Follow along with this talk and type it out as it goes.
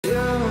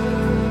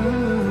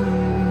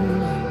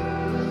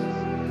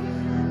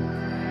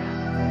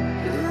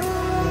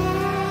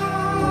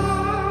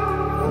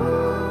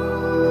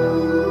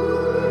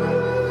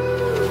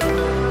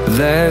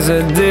There's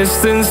a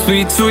distance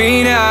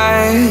between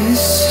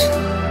us.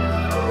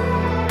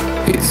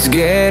 It's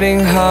getting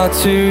hard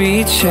to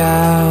reach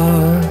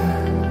out.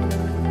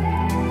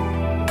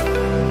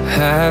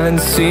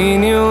 Haven't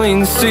seen you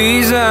in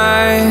seasons,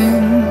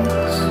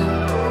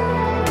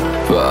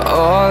 but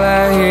all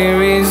I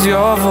hear is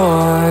your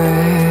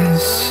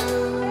voice.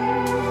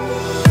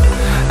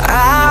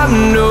 I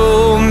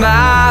know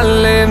my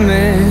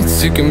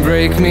limits, you can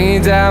break me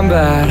down,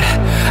 but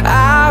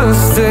I'll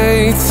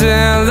stay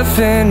till the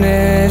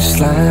finish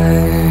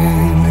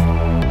line.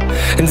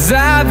 And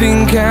I've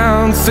been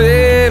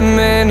counting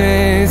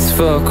minutes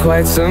for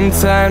quite some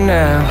time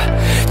now,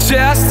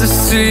 just to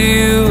see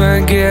you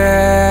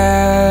again.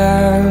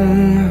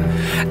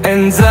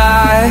 And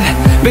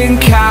I've been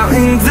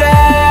counting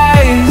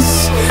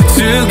days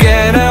to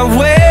get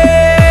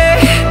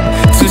away,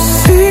 to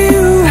see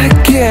you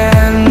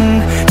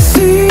again,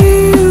 see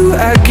you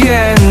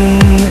again.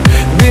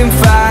 Been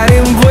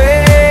fighting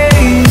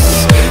ways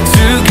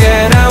to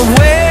get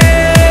away,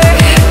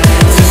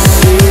 to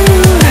see you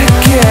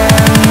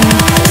again,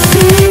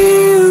 see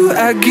you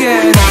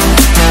again.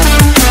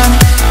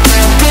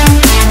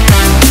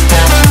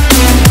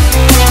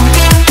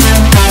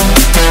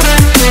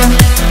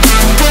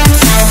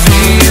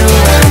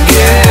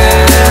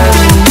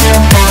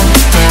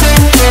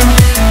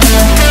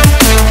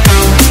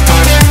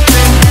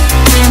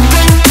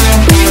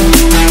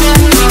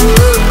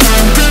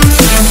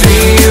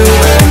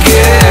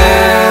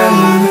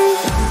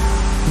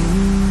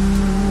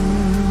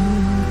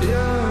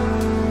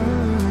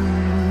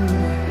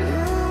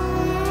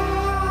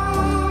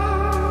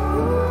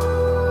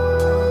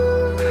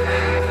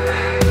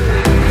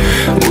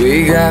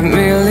 We got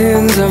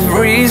millions of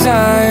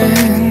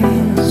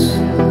reasons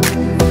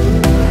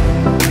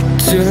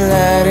to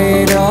let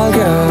it all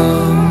go.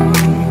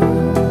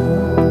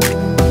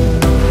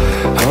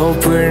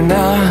 Hope we're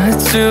not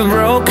too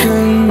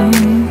broken.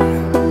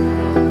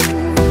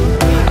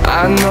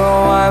 I know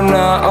I'm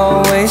not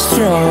always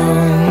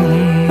strong.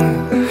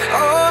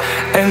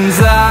 And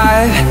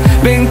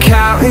I've been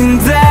counting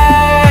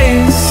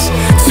days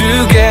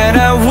to get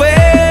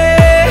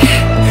away,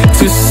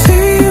 to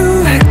see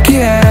you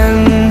again,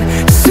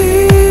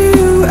 see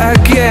you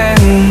again.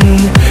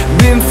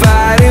 Been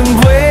fighting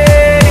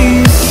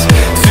ways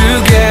to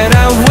get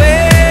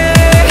away,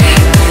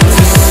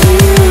 to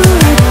see you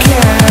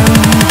again,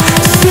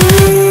 see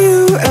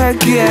you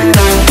again.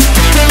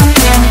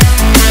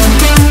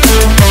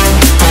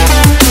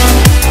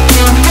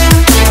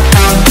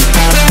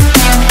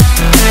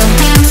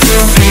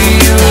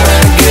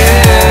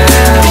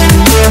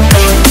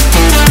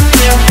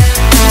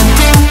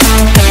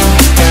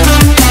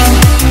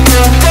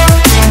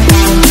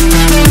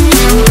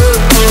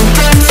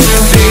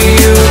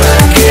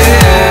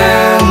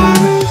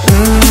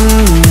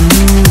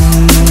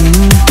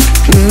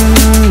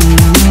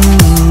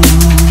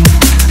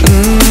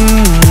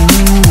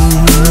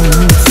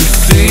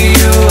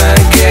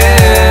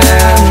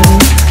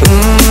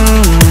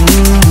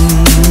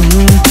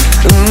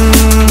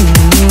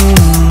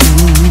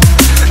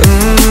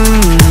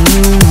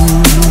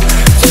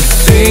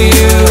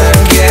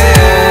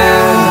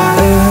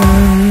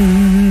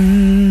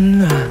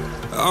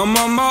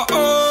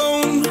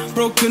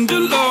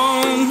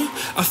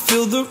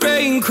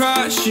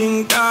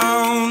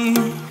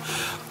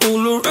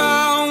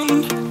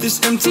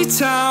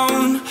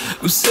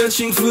 I'm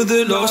searching for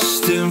the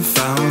lost and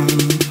found,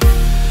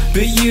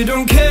 but you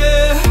don't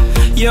care,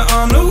 you're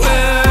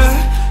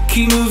unaware.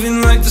 Keep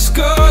moving like the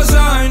scars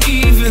aren't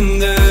even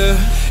there.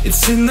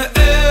 It's in the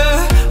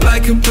air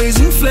like a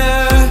blazing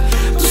flare.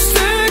 Don't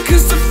stare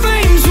cause the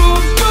flames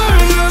will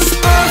burn us.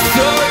 I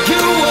thought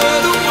you were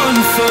the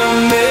one for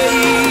me,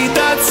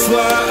 that's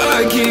why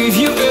I gave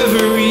you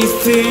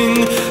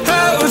everything.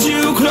 Held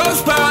you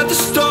close by the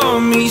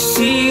stormy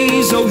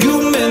seas. Oh,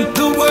 you meant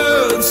the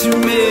world to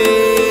me.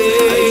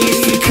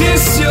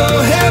 Kiss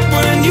your head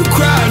when you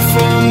cried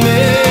for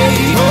me.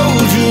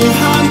 Hold your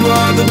hand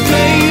while the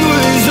pain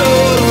was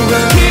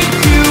over. Keep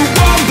you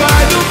warm by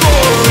the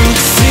roaring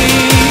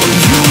sea.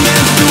 You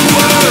meant the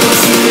world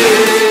to me.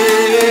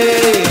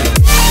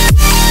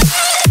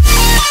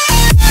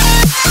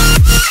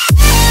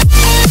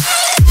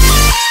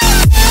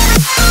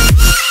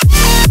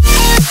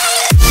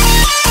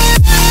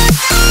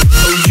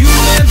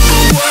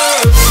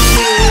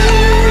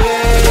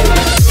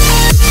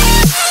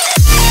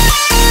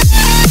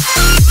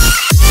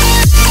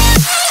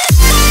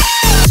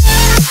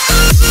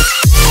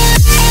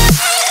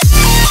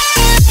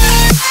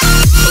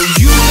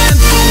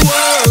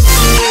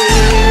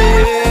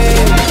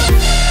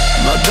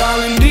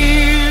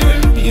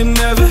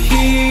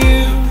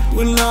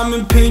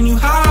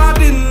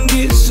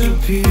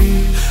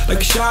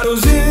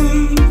 Shadows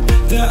in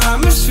the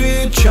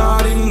atmosphere,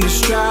 charting the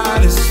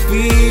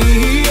stratosphere.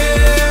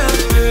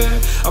 Yeah.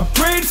 I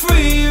prayed for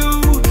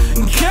you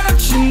and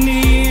kept you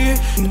near,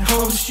 in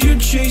hopes you'd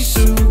chase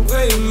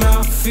away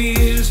my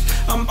fears.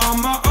 I'm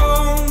on my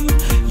own,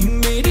 you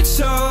made it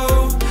so,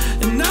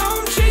 and now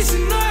I'm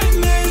chasing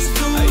nightmares.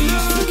 I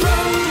used to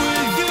run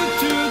with you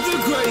through the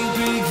great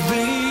big thing.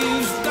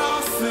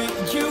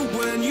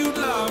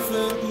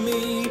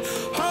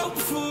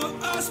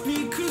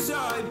 'cause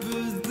I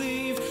believe